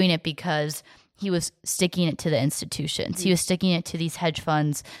 He was doing it because he was sticking it to the institutions. Mm-hmm. He was sticking it to these hedge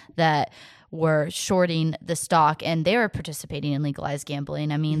funds that were shorting the stock, and they were participating in legalized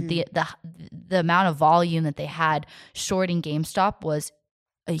gambling. I mean, the amount of volume that they had shorting GameStop was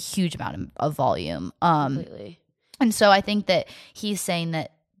a huge amount of volume. Completely. And so I think that he's saying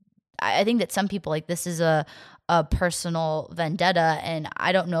that I think that some people, like, this is a personal vendetta, and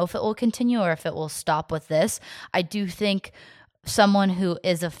I don't know if it will continue or if it will stop with this. I do think someone who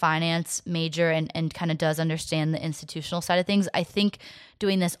is a finance major and kind of does understand the institutional side of things, I think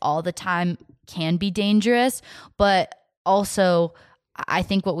doing this all the time can be dangerous. But also, I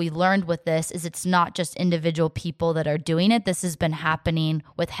think what we learned with this is it's not just individual people that are doing it. This has been happening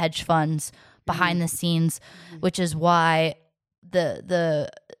with hedge funds behind the scenes, which is why the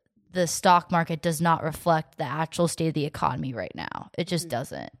stock market does not reflect the actual state of the economy right now. It just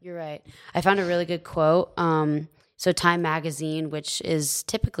doesn't. You're right. I found a really good quote. So Time Magazine, which is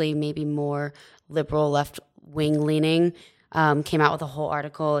typically maybe more liberal, left-wing leaning, came out with a whole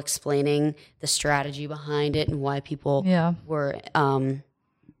article explaining the strategy behind it and why people were,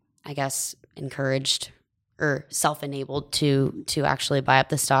 I guess, encouraged or self-enabled to actually buy up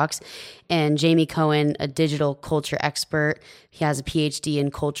the stocks. And Jamie Cohen, a digital culture expert, he has a PhD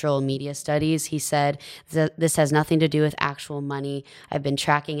in cultural media studies. He said that this has nothing to do with actual money. I've been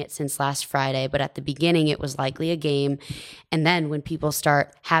tracking it since last Friday, but at the beginning it was likely a game. And then when people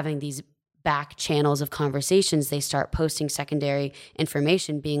start having these back channels of conversations, they start posting secondary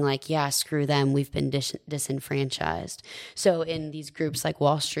information being like, yeah, screw them, we've been disenfranchised. So in these groups like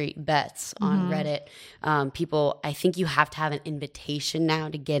Wall Street Bets on Reddit, people, I think you have to have an invitation now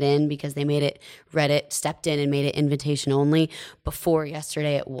to get in because they made it, Reddit stepped in and made it invitation only. Before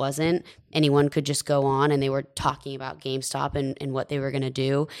yesterday it wasn't. Anyone could just go on, and they were talking about GameStop and what they were going to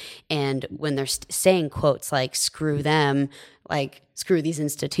do. And when they're saying quotes like screw them, like screw these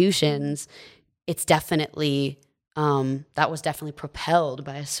institutions, it's definitely that was definitely propelled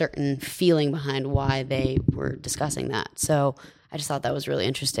by a certain feeling behind why they were discussing that. So I just thought that was really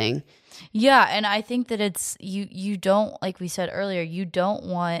interesting. Yeah, and I think that it's you don't, like we said earlier, do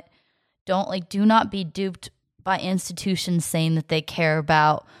not be duped by institutions saying that they care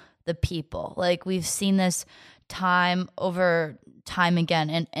about the people. Like, we've seen this time over time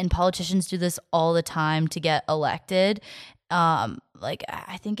again, and politicians do this all the time to get elected. Like,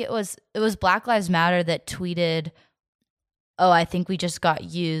 I think it was Black Lives Matter that tweeted, "Oh, I think we just got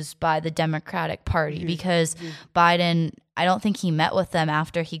used by the Democratic Party because Biden I don't think he met with them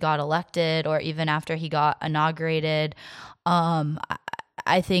after he got elected or even after he got inaugurated.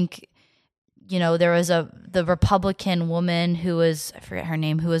 I think, you know, there was the Republican woman who was, I forget her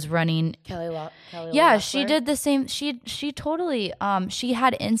name, who was running. Kelly yeah, Loeffler? She did the same. She totally, she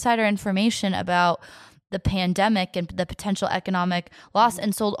had insider information about the pandemic and the potential economic loss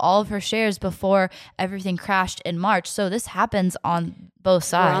and sold all of her shares before everything crashed in March. So this happens on both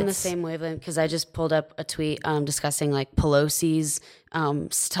sides. We're on the same wavelength because I just pulled up a tweet discussing like Pelosi's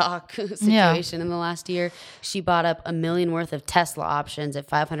stock situation in the last year. She bought up $1 million worth of Tesla options at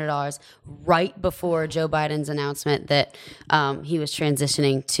 $500 right before Joe Biden's announcement that he was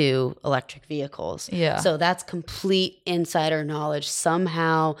transitioning to electric vehicles. Yeah. So that's complete insider knowledge,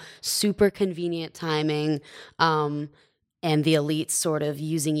 somehow super convenient timing, and the elites sort of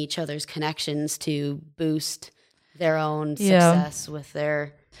using each other's connections to boost their own success with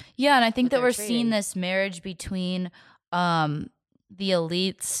their and I think that we're trading. seeing this marriage between the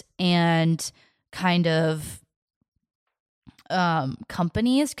elites and kind of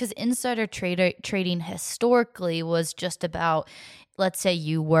companies, because insider trading historically was just about, let's say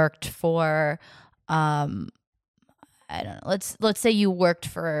you worked for I don't know, let's say you worked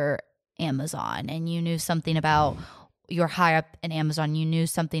for Amazon and you knew something about, you're high up in Amazon, you knew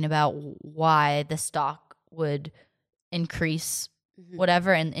something about why the stock would increase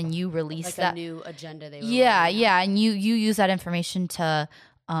whatever, and you release like that a new agenda they were and you use that information to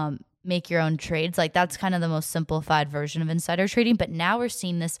make your own trades. Like that's kind of the most simplified version of insider trading. But now we're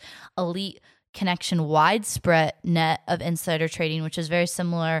seeing this elite connection, widespread net of insider trading, which is very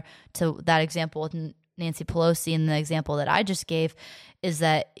similar to that example with Nancy Pelosi. And the example that I just gave is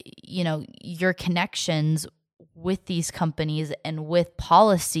that, you know, your connections with these companies and with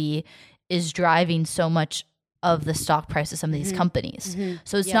policy is driving so much of the stock price of some of these companies.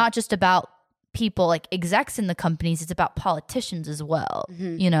 So it's not just about people like execs in the companies, it's about politicians as well,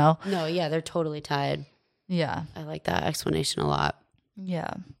 you know? No, yeah, they're totally tied. Yeah. I like that explanation a lot.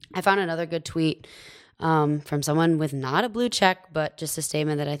 Yeah. I found another good tweet from someone with not a blue check, but just a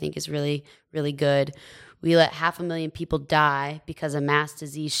statement that I think is really, really good. We let 500,000 people die because a mass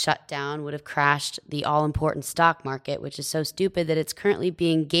disease shutdown would have crashed the all-important stock market, which is so stupid that it's currently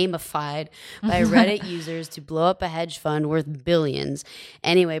being gamified by Reddit users to blow up a hedge fund worth billions.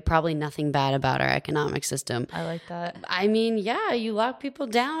 Anyway, probably nothing bad about our economic system. I like that. I mean, yeah, you lock people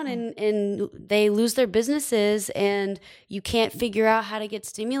down and they lose their businesses and you can't figure out how to get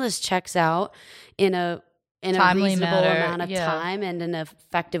stimulus checks out in a reasonable amount of time and in an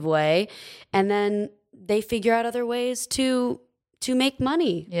effective way. And then they figure out other ways to make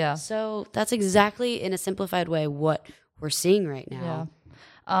money. Yeah. So that's exactly, in a simplified way, what we're seeing right now.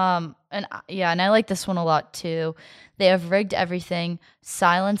 Yeah. And I like this one a lot too. They have rigged everything,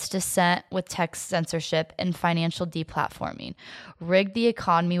 silenced dissent with tech censorship and financial deplatforming, rigged the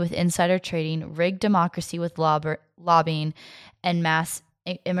economy with insider trading, rigged democracy with lobbying and mass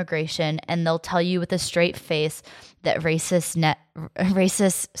immigration, and they'll tell you with a straight face that rednecks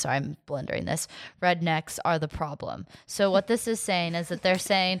are the problem. So what this is saying is that they're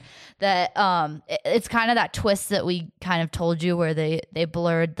saying that it's kind of that twist that we kind of told you where they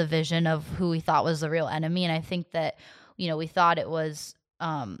blurred the vision of who we thought was the real enemy. And I think that, you know, we thought it was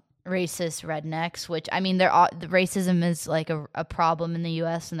racist rednecks, which, I mean, the racism is like a problem in the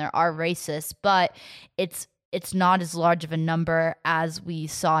US and there are racists, but it's not as large of a number as we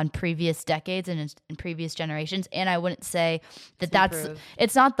saw in previous decades and in previous generations. And I wouldn't say that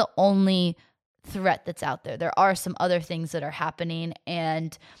it's not the only threat that's out there. There are some other things that are happening.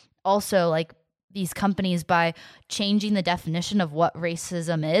 And also, like, these companies, by changing the definition of what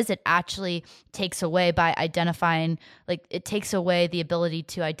racism is, it actually takes away by identifying, like, it takes away the ability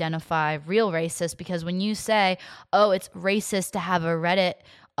to identify real racists. Because when you say, oh, it's racist to have a Reddit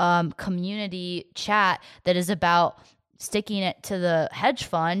community chat that is about sticking it to the hedge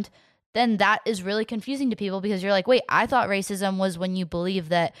fund, then that is really confusing to people, because you're like, wait, I thought racism was when you believe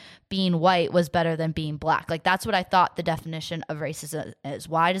that being white was better than being black. Like, that's what I thought the definition of racism is.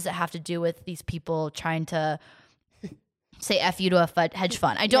 Why does it have to do with these people trying to say F you to a hedge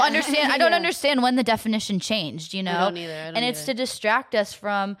fund? I don't understand. I don't understand when the definition changed, you know? I don't either. It's to distract us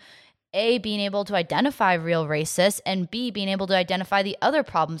from A, being able to identify real racists, and B, being able to identify the other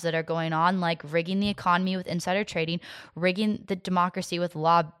problems that are going on, like rigging the economy with insider trading, rigging the democracy with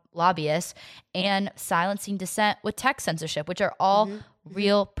lobbyists, and silencing dissent with tech censorship, which are all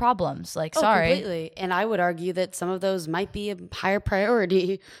real problems. Like, sorry. Completely. And I would argue that some of those might be a higher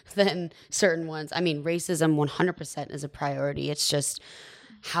priority than certain ones. I mean, racism 100% is a priority. It's just,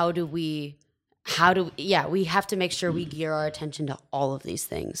 how do we we have to make sure we gear our attention to all of these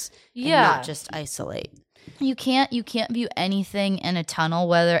things and not just isolate. You can't view anything in a tunnel,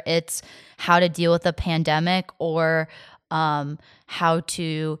 whether it's how to deal with a pandemic or how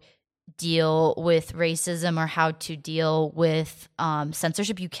to deal with racism or how to deal with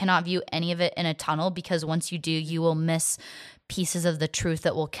censorship. You cannot view any of it in a tunnel, because once you do, you will miss pieces of the truth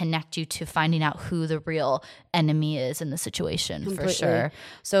that will connect you to finding out who the real enemy is in the situation. Completely. For sure.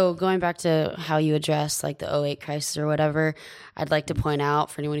 So going back to how you address like the '08 crisis or whatever, I'd like to point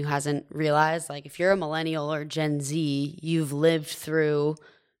out for anyone who hasn't realized, like if you're a millennial or Gen Z, you've lived through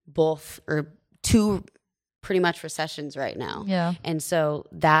both or two pretty much recessions right now. Yeah. And so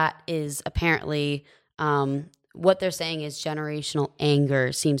that is apparently what they're saying is generational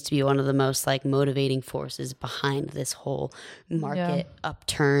anger seems to be one of the most like motivating forces behind this whole market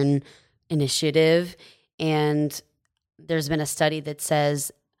upturn initiative. And there's been a study that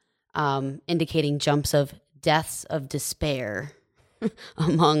says indicating jumps of deaths of despair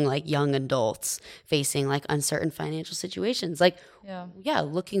among like young adults facing like uncertain financial situations. Like,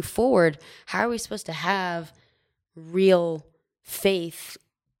 looking forward, how are we supposed to have real faith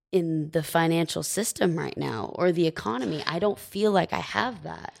in the financial system right now or the economy? I don't feel like I have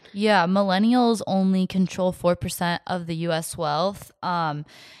that. Yeah, millennials only control 4% of the U.S. wealth, and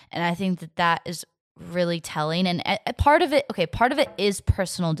I think that is really telling. And part of it is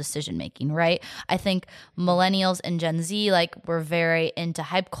personal decision making, right? I think millennials and Gen Z, like, we're very into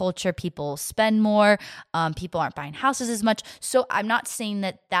hype culture. People spend more. People aren't buying houses as much. So I'm not saying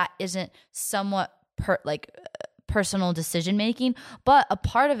that isn't somewhat personal decision making, but a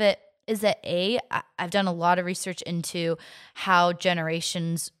part of it is that I've done a lot of research into how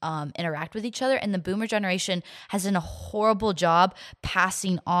generations interact with each other, and the boomer generation has done a horrible job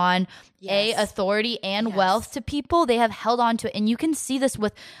passing on authority and wealth to people. They have held on to it, and you can see this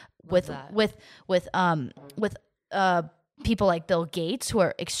with people like Bill Gates, who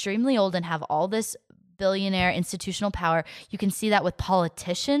are extremely old and have all this billionaire institutional power. You can see that with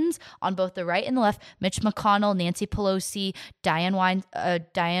politicians on both the right and the left. Mitch McConnell, Nancy Pelosi, Dianne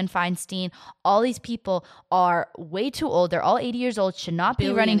Feinstein. All these people are way too old. They're all 80 years old, should not be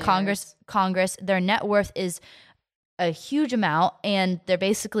running Congress. Their net worth is a huge amount, and they're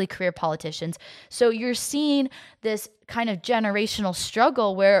basically career politicians. So you're seeing this kind of generational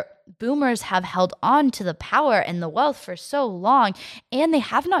struggle where boomers have held on to the power and the wealth for so long, and they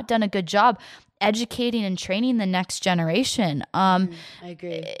have not done a good job educating and training the next generation. I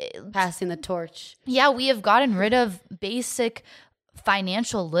agree. Passing the torch. Yeah, we have gotten rid of basic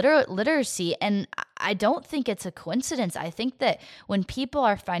financial literacy, and I don't think it's a coincidence. I think that when people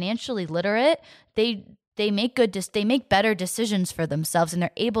are financially literate, they make better decisions for themselves, and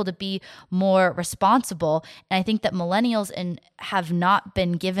they're able to be more responsible. And I think that millennials have not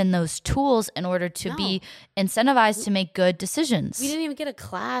been given those tools in order to be incentivized to make good decisions. We didn't even get a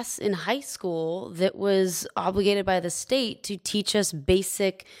class in high school that was obligated by the state to teach us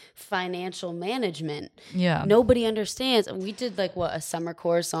basic financial management. Yeah. Nobody understands. We did a summer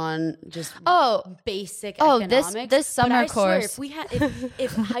course on just basic economics. This summer course. Swear,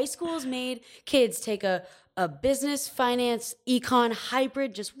 if high schools made kids take a business, finance, econ,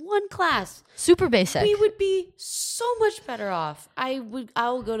 hybrid, just one class, super basic, we would be so much better off. I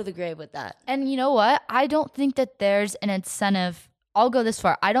will go to the grave with that. And you know what? I don't think that there's an incentive. I'll go this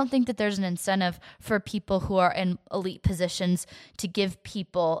far. I don't think that there's an incentive for people who are in elite positions to give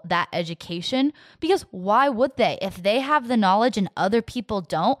people that education, because why would they? If they have the knowledge and other people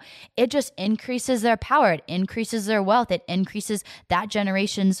don't, it just increases their power. It increases their wealth. It increases that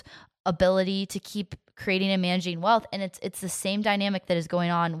generation's ability to keep creating and managing wealth. And it's the same dynamic that is going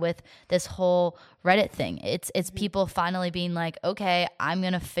on with this whole Reddit thing. It's people finally being like, okay, I'm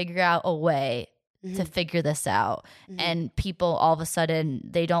going to figure out a way to figure this out. And people all of a sudden,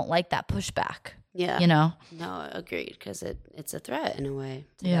 they don't like that pushback. Yeah. You know? No, agreed, because it's a threat in a way.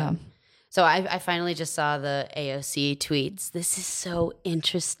 Yeah. Them. So I finally just saw the AOC tweets. This is so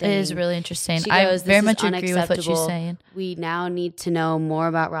interesting. It is really interesting. She goes, I very much agree with what she's saying. We now need to know more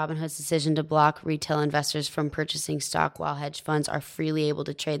about Robinhood's decision to block retail investors from purchasing stock while hedge funds are freely able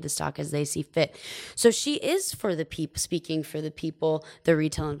to trade the stock as they see fit. So she is for the people, speaking for the people, the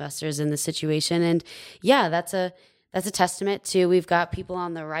retail investors in the situation. And yeah, that's a testament to, we've got people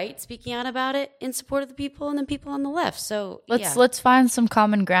on the right speaking out about it in support of the people, and then people on the left. So let's find some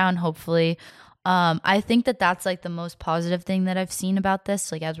common ground, hopefully. I think that's like the most positive thing that I've seen about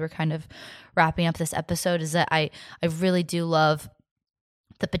this, like as we're kind of wrapping up this episode, is that I really do love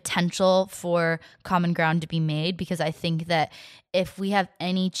the potential for common ground to be made, because I think that if we have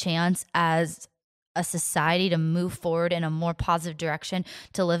any chance as a society to move forward in a more positive direction,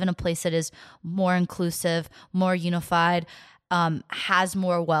 to live in a place that is more inclusive, more unified, has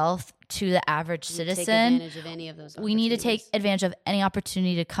more wealth to the average citizen. Take advantage of any of those we need to take advantage of any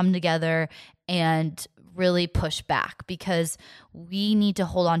opportunity to come together and really push back, because we need to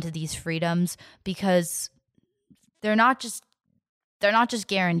hold on to these freedoms, because they're not just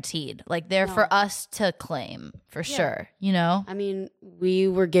guaranteed. Like, they're for us to claim, for sure, you know? I mean, we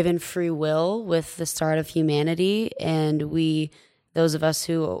were given free will with the start of humanity, and those of us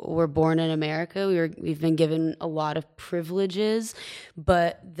who were born in America, we've been given a lot of privileges,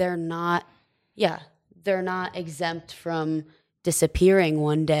 but they're not exempt from disappearing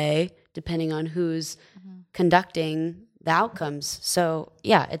one day, depending on who's conducting the outcomes. So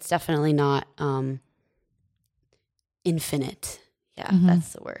yeah, it's definitely not infinite. Yeah,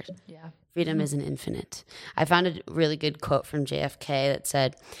 that's the word. Yeah. Freedom isn't infinite. I found a really good quote from JFK that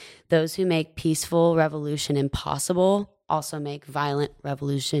said, "Those who make peaceful revolution impossible also make violent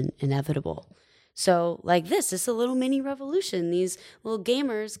revolution inevitable." So like this is a little mini revolution. These little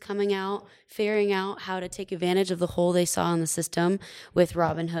gamers coming out, figuring out how to take advantage of the hole they saw in the system with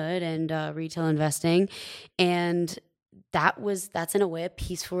Robinhood and retail investing. And that's in a way a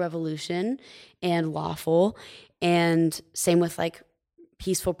peaceful revolution and lawful. And same with like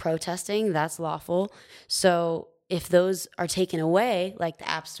peaceful protesting, that's lawful. So if those are taken away, like the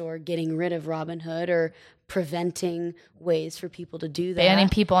App Store getting rid of Robinhood or preventing ways for people to do that, banning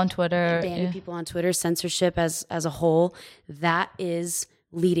people on Twitter, censorship as a whole, that is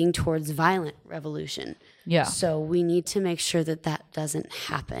leading towards violent revolution. Yeah. So we need to make sure that doesn't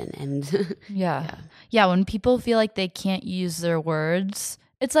happen. And yeah. When people feel like they can't use their words,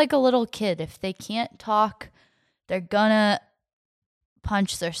 it's like a little kid. If they can't talk, they're gonna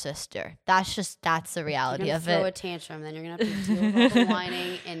punch their sister. That's the reality of it. Throw a tantrum, then you're gonna have to deal with all the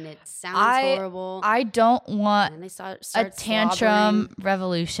whining, and it sounds horrible. I don't want start a tantrum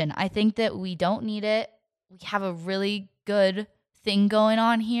revolution. I think that we don't need it. We have a really good thing going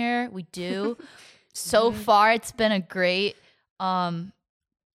on here. We do. So far, it's been a great.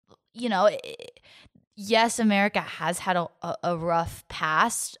 Yes, America has had a rough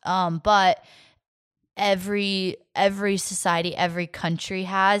past, but every society, every country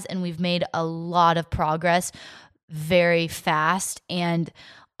has, and we've made a lot of progress very fast, and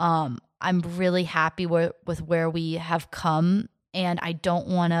I'm really happy with where we have come, and I don't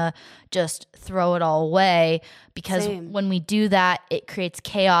want to just throw it all away, because when we do that, it creates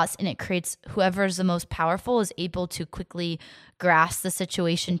chaos, and it creates whoever's the most powerful is able to quickly grasp the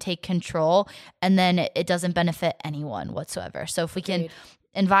situation, take control, and then it doesn't benefit anyone whatsoever. So if we can,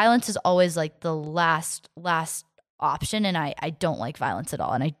 and violence is always like the last option, and I don't like violence at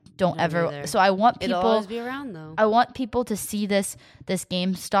all, and I don't ever either. So I want people, it'll always be around though. I want people to see this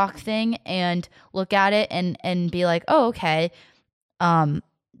GameStop thing and look at it and be like, oh, okay,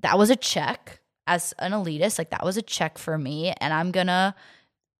 that was a check. As an elitist, like, that was a check for me, and I'm gonna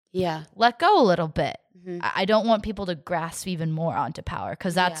let go a little bit. I don't want people to grasp even more onto power,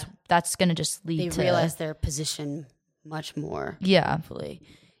 because that's gonna just lead to, they realize their position much more. Yeah. Hopefully.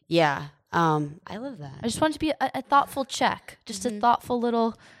 Yeah. I love that. I just want it to be a thoughtful check. Just a thoughtful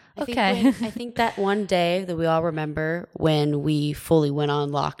little, okay. I think that one day that we all remember when we fully went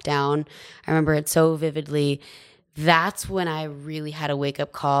on lockdown, I remember it so vividly. That's when I really had a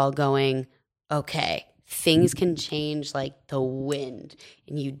wake-up call going, okay, things can change like the wind,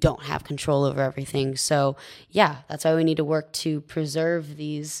 and you don't have control over everything. So, yeah, that's why we need to work to preserve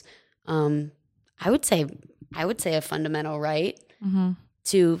these, I would say a fundamental right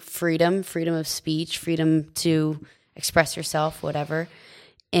to freedom of speech, freedom to express yourself, whatever,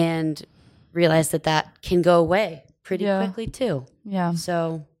 and realize that can go away pretty quickly too. Yeah.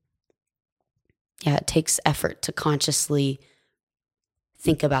 So, yeah, it takes effort to consciously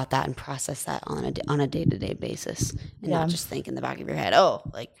think about that and process that on a day-to-day basis, and not just think in the back of your head, oh,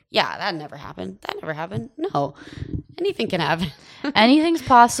 like, yeah, that never happened. No, anything can happen. Anything's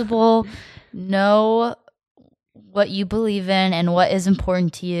possible. Know what you believe in and what is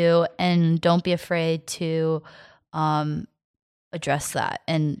important to you, and don't be afraid to address that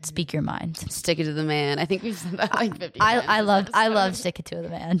and speak your mind. Stick it to the man. I think we've said that like 50 times. I love stick it to the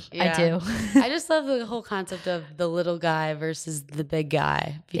man. Yeah. I do. I just love the whole concept of the little guy versus the big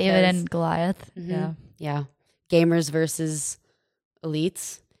guy. David and Goliath. Yeah. Yeah. Gamers versus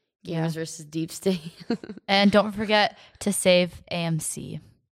elites. Gamers versus deep state. And don't forget to save AMC.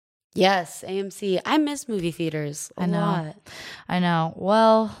 Yes, AMC. I miss movie theaters a lot. I know.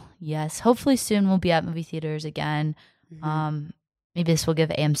 Well, yes. Hopefully soon we'll be at movie theaters again. maybe this will give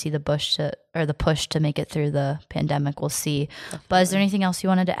AMC the push to make it through the pandemic. We'll see. Definitely. But is there anything else you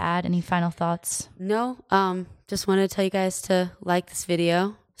wanted to add? Any final thoughts? No. Just wanted to tell you guys to like this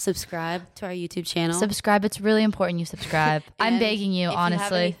video, subscribe to our YouTube channel. Subscribe. It's really important you subscribe. I'm begging you, honestly.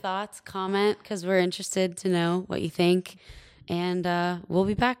 If you have any thoughts, comment, because we're interested to know what you think. And we'll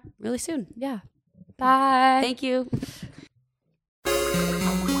be back really soon. Yeah. Bye. Thank you.